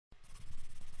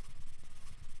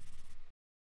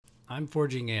I'm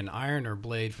forging an ironer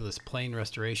blade for this plane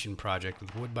restoration project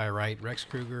with Wood by Wright, Rex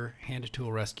Kruger, Hand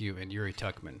Tool Rescue, and Yuri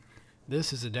Tuckman.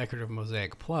 This is a decorative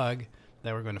mosaic plug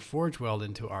that we're going to forge weld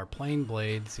into our plane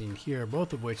blade seen here,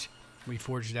 both of which we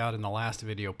forged out in the last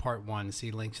video, part 1. See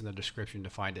links in the description to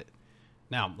find it.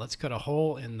 Now, let's cut a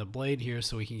hole in the blade here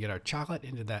so we can get our chocolate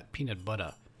into that peanut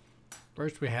butter.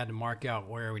 First, we had to mark out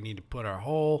where we need to put our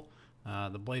hole.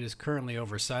 The blade is currently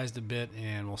oversized a bit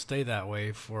and will stay that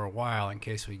way for a while in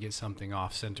case we get something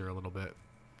off center a little bit.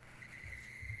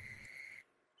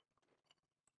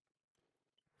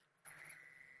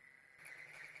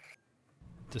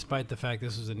 Despite the fact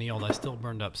this was annealed, I still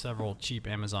burned up several cheap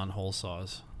Amazon hole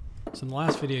saws. So in the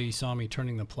last video you saw me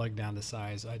turning the plug down to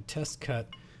size. I test cut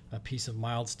a piece of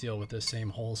mild steel with this same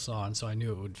hole saw, and so I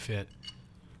knew it would fit.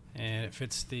 And it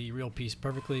fits the real piece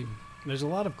perfectly. There's a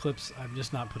lot of clips I'm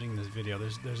just not putting in this video.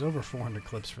 There's over 400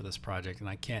 clips for this project and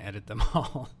I can't edit them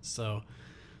all. So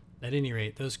at any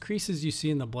rate, those creases you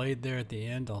see in the blade there at the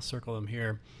end, I'll circle them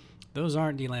here. Those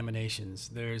aren't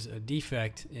delaminations. There's a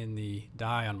defect in the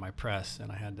die on my press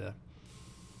and I had to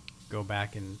go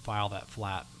back and file that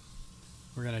flat.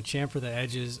 We're going to chamfer the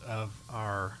edges of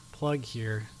our plug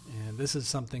here, and this is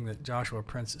something that Joshua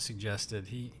Prince suggested.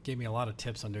 He gave me a lot of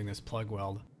tips on doing this plug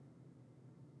weld.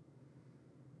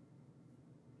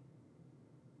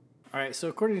 Alright, so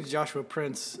according to Joshua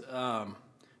Prince,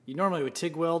 you normally would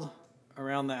TIG weld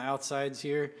around the outsides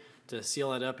here to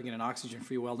seal it up and get an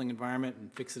oxygen-free welding environment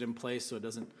and fix it in place so it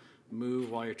doesn't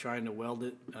move while you're trying to weld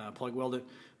it, plug weld it.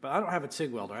 But I don't have a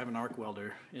TIG welder, I have an arc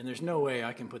welder, and there's no way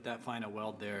I can put that fine a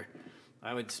weld there.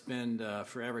 I would spend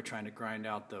forever trying to grind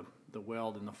out the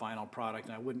weld in the final product,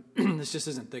 and I wouldn't, this just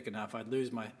isn't thick enough. I'd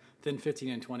lose my thin 15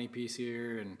 and 20 piece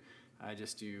here, and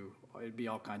it'd be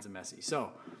all kinds of messy.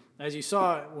 So, as you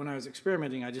saw when I was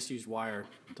experimenting, I just used wire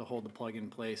to hold the plug in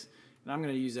place. And I'm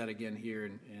going to use that again here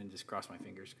and just cross my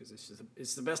fingers because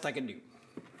it's the best I can do.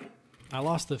 I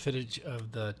lost the footage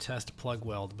of the test plug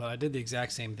weld, but I did the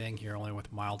exact same thing here, only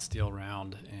with mild steel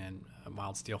round and a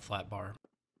mild steel flat bar.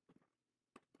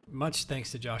 Much thanks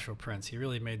to Joshua Prince. He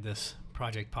really made this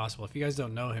project possible. If you guys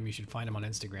don't know him, you should find him on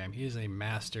Instagram. He is a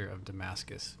master of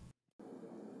Damascus.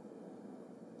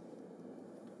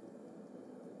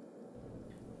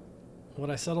 What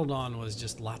I settled on was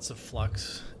just lots of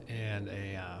flux and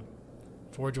a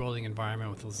forge welding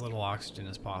environment with as little oxygen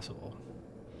as possible.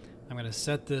 I'm going to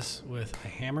set this with a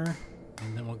hammer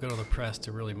and then we'll go to the press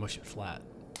to really mush it flat.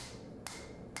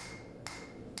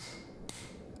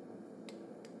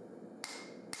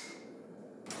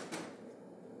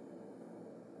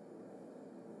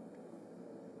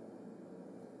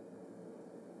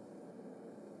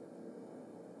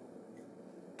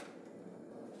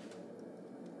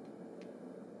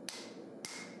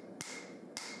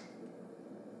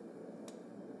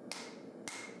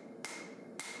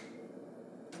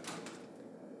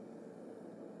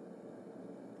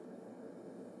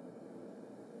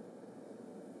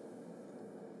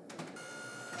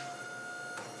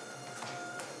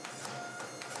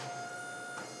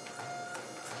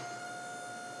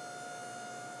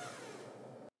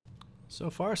 So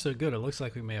far so good. It looks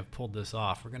like we may have pulled this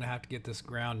off. We're going to have to get this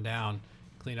ground down,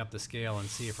 clean up the scale, and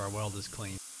see if our weld is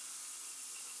clean.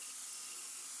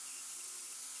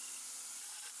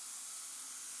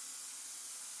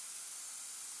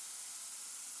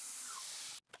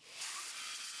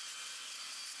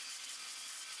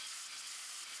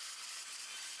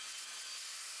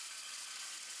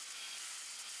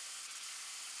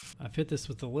 I've hit this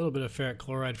with a little bit of ferric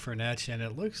chloride for an etch, and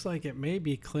it looks like it may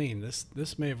be clean.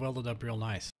 This may have welded up real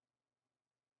nice.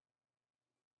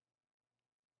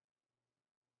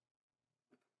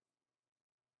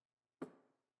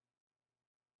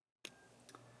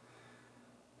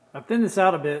 I've thinned this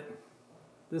out a bit.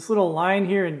 This little line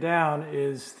here and down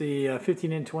is the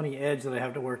 15 and 20 edge that I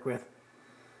have to work with.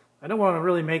 I don't want to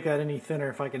really make that any thinner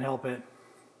if I can help it.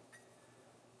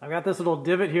 I've got this little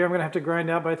divot here I'm going to have to grind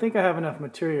out, but I think I have enough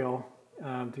material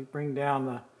to bring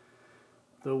down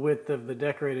the width of the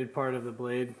decorated part of the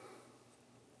blade.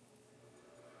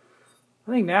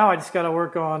 I think now I just got to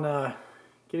work on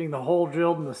getting the hole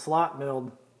drilled and the slot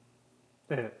milled.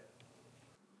 Alright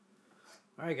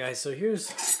guys, so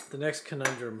here's the next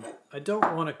conundrum. I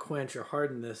don't want to quench or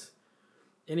harden this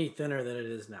any thinner than it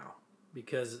is now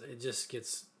because it just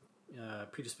gets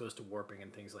predisposed to warping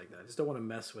and things like that. I just don't want to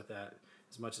mess with that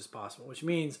as much as possible, which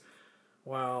means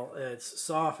while it's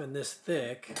soft and this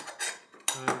thick,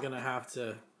 I'm going to have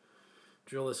to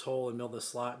drill this hole and mill the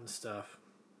slot and stuff.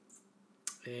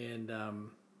 And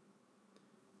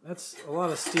that's a lot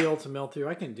of steel to mill through.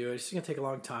 I can do it. It's just going to take a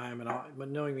long time, but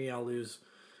knowing me, I'll lose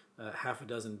half a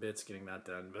dozen bits getting that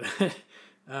done.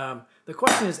 But the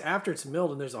question is, after it's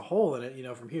milled and there's a hole in it, you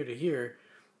know, from here to here,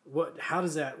 how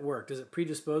does that work? Does it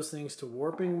predispose things to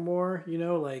warping more? You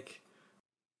know, like.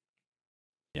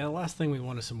 Yeah, the last thing we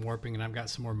want is some warping, and I've got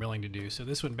some more milling to do. So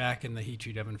this went back in the heat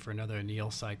treat oven for another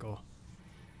anneal cycle.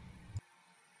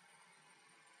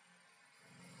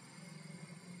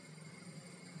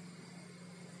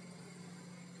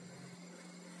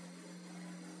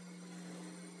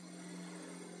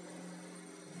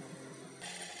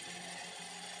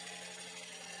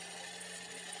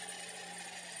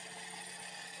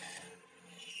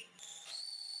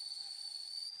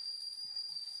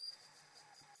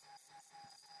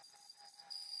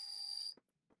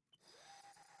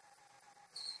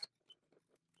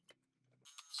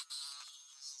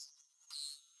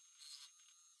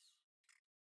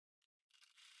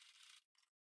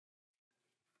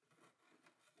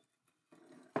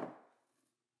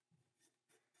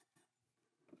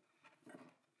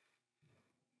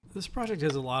 This project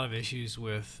has a lot of issues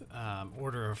with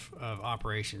order of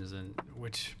operations and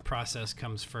which process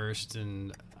comes first,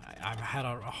 and I've had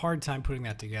a hard time putting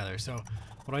that together. So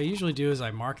what I usually do is I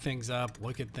mark things up,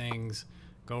 look at things,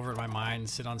 go over it in my mind,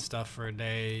 sit on stuff for a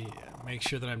day, make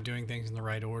sure that I'm doing things in the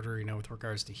right order, you know, with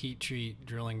regards to heat treat,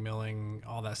 drilling, milling,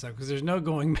 all that stuff, because there's no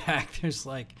going back. There's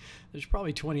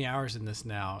probably 20 hours in this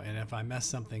now, and if I mess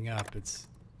something up, it's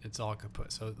all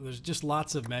kaput. So there's just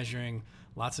lots of measuring,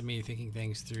 lots of me thinking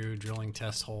things through, drilling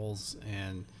test holes,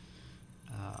 and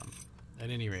at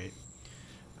any rate,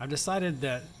 I've decided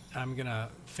that I'm gonna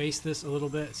face this a little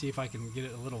bit, see if I can get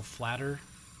it a little flatter.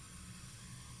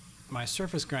 My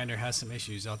surface grinder has some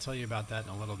issues. I'll tell you about that in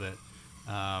a little bit.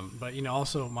 But you know,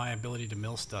 also my ability to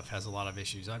mill stuff has a lot of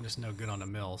issues. I'm just no good on a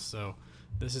mill, so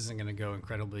this isn't gonna go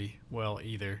incredibly well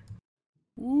either.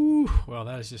 Ooh, well,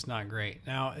 that is just not great.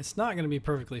 Now, it's not going to be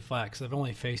perfectly flat because I've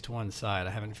only faced one side. I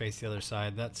haven't faced the other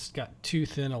side. That's got too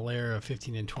thin a layer of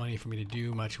 15 and 20 for me to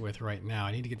do much with right now.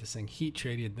 I need to get this thing heat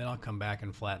treated, then I'll come back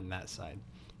and flatten that side.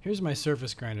 Here's my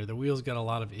surface grinder. The wheel's got a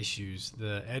lot of issues.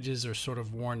 The edges are sort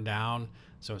of worn down,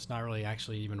 so it's not really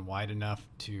actually even wide enough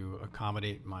to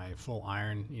accommodate my full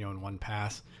iron, you know, in one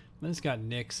pass. Then it's got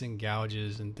nicks and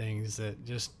gouges and things that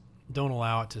just don't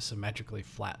allow it to symmetrically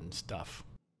flatten stuff.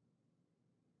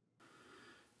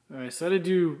 All right, so I had to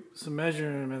do some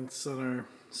measurements on our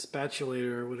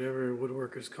spatulator, or whatever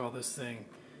woodworkers call this thing.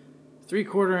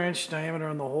 3/4 inch diameter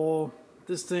on the hole.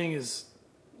 This thing is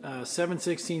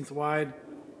 7/16 wide,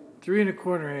 3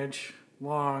 1/4 inch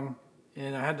long,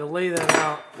 and I had to lay that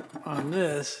out on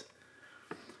this,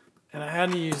 and I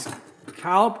had to use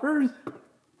calipers.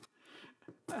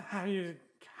 I had to use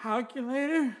a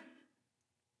calculator,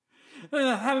 and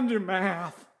I had to do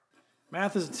math.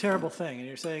 Math is a terrible thing, and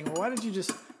you're saying, well, why did you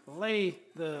just lay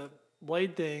the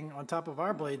blade thing on top of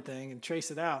our blade thing and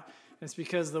trace it out? And it's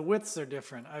because the widths are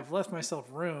different. I've left myself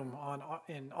room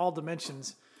in all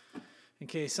dimensions in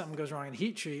case something goes wrong in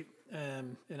heat treat,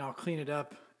 and I'll clean it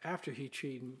up after heat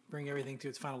treat and bring everything to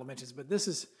its final dimensions. But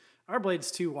our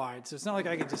blade's too wide, so it's not like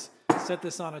I can just set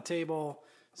this on a table,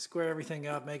 square everything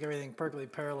up, make everything perfectly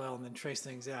parallel, and then trace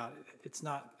things out. It's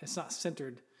not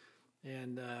centered,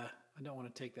 and I don't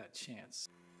want to take that chance.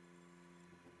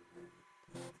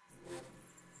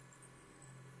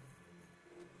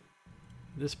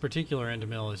 This particular end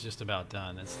mill is just about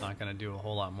done. It's not going to do a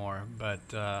whole lot more,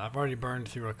 but I've already burned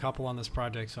through a couple on this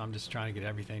project, so I'm just trying to get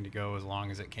everything to go as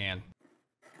long as it can.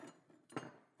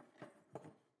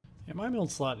 Yeah, my mill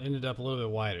slot ended up a little bit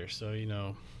wider, so you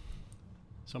know,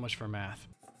 so much for math.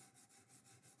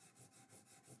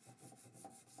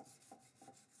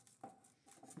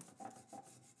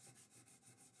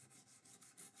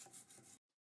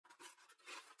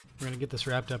 We're going to get this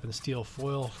wrapped up in steel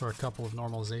foil for a couple of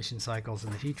normalization cycles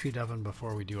in the heat treat oven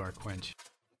before we do our quench.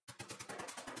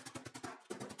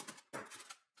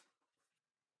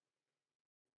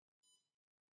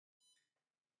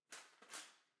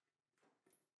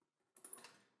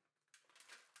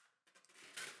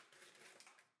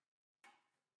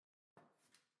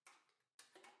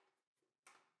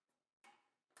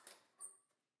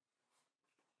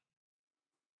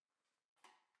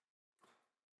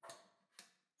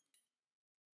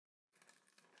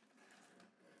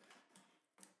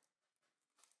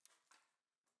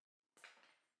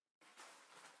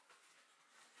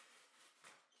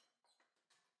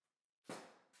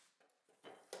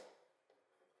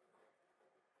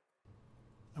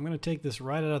 I'm going to take this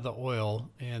right out of the oil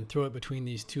and throw it between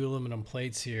these two aluminum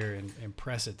plates here and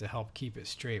press it to help keep it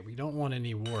straight. We don't want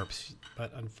any warps,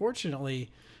 but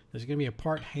unfortunately there's going to be a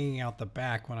part hanging out the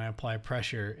back when I apply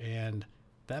pressure, and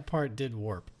that part did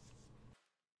warp.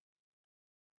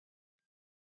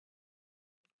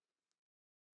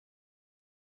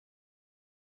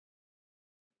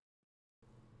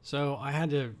 So I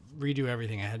had to redo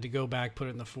everything. I had to go back, put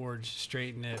it in the forge,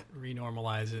 straighten it,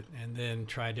 renormalize it, and then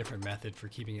try a different method for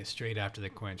keeping it straight after the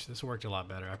quench. This worked a lot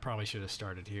better. I probably should have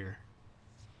started here.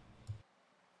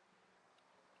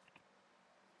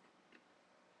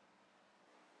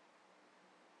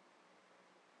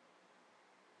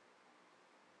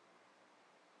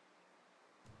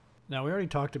 Now, we already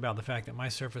talked about the fact that my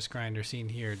surface grinder seen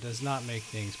here does not make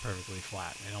things perfectly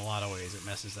flat. In a lot of ways, it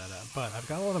messes that up. But I've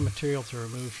got a lot of material to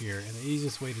remove here, and the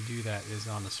easiest way to do that is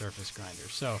on the surface grinder.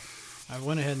 So I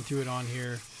went ahead and threw it on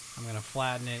here. I'm going to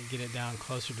flatten it, get it down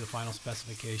closer to the final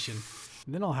specification.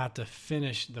 And then I'll have to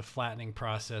finish the flattening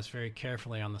process very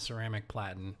carefully on the ceramic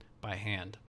platen by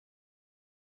hand.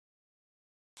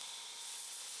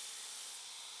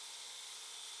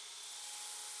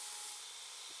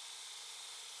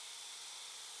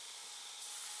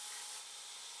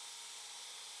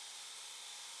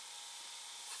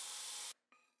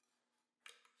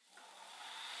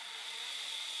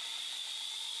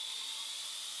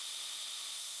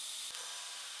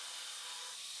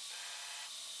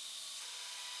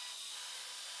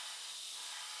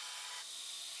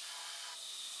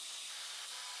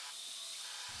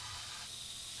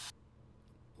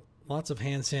 Lots of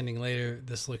hand sanding later,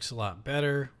 this looks a lot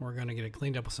better. We're going to get it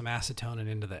cleaned up with some acetone and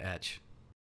into the etch.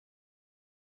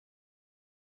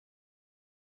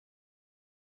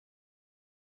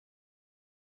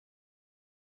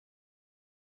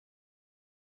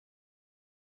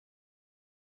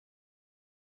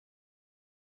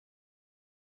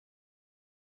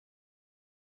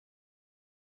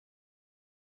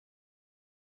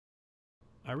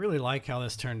 I really like how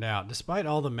this turned out. Despite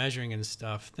all the measuring and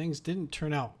stuff, things didn't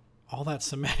turn out all that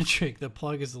symmetric. The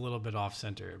plug is a little bit off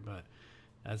center, but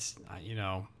that's,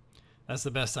 that's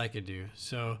the best I could do.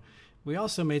 So we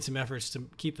also made some efforts to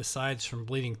keep the sides from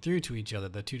bleeding through to each other,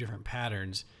 the two different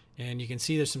patterns. And you can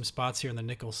see there's some spots here on the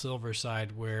nickel silver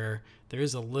side where there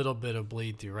is a little bit of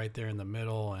bleed through right there in the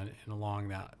middle and along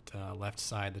that left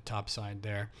side, the top side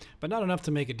there, but not enough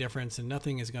to make a difference, and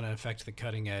nothing is going to affect the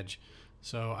cutting edge.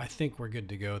 So I think we're good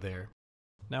to go there.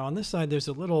 Now on this side, there's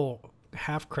a little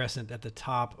half crescent at the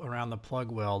top around the plug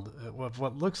weld of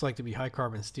what looks like to be high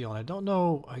carbon steel. And I don't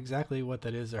know exactly what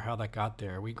that is or how that got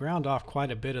there. We ground off quite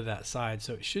a bit of that side,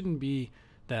 so it shouldn't be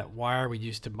that wire we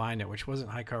used to bind it, which wasn't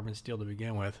high carbon steel to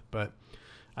begin with, but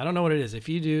I don't know what it is. If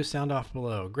you do, sound off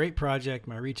below. Great project.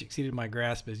 My reach exceeded my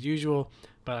grasp as usual,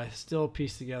 but I still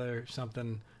pieced together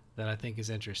something that I think is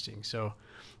interesting. So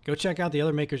go check out the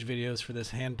other makers videos for this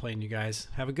hand plane, you guys.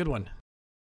 Have a good one.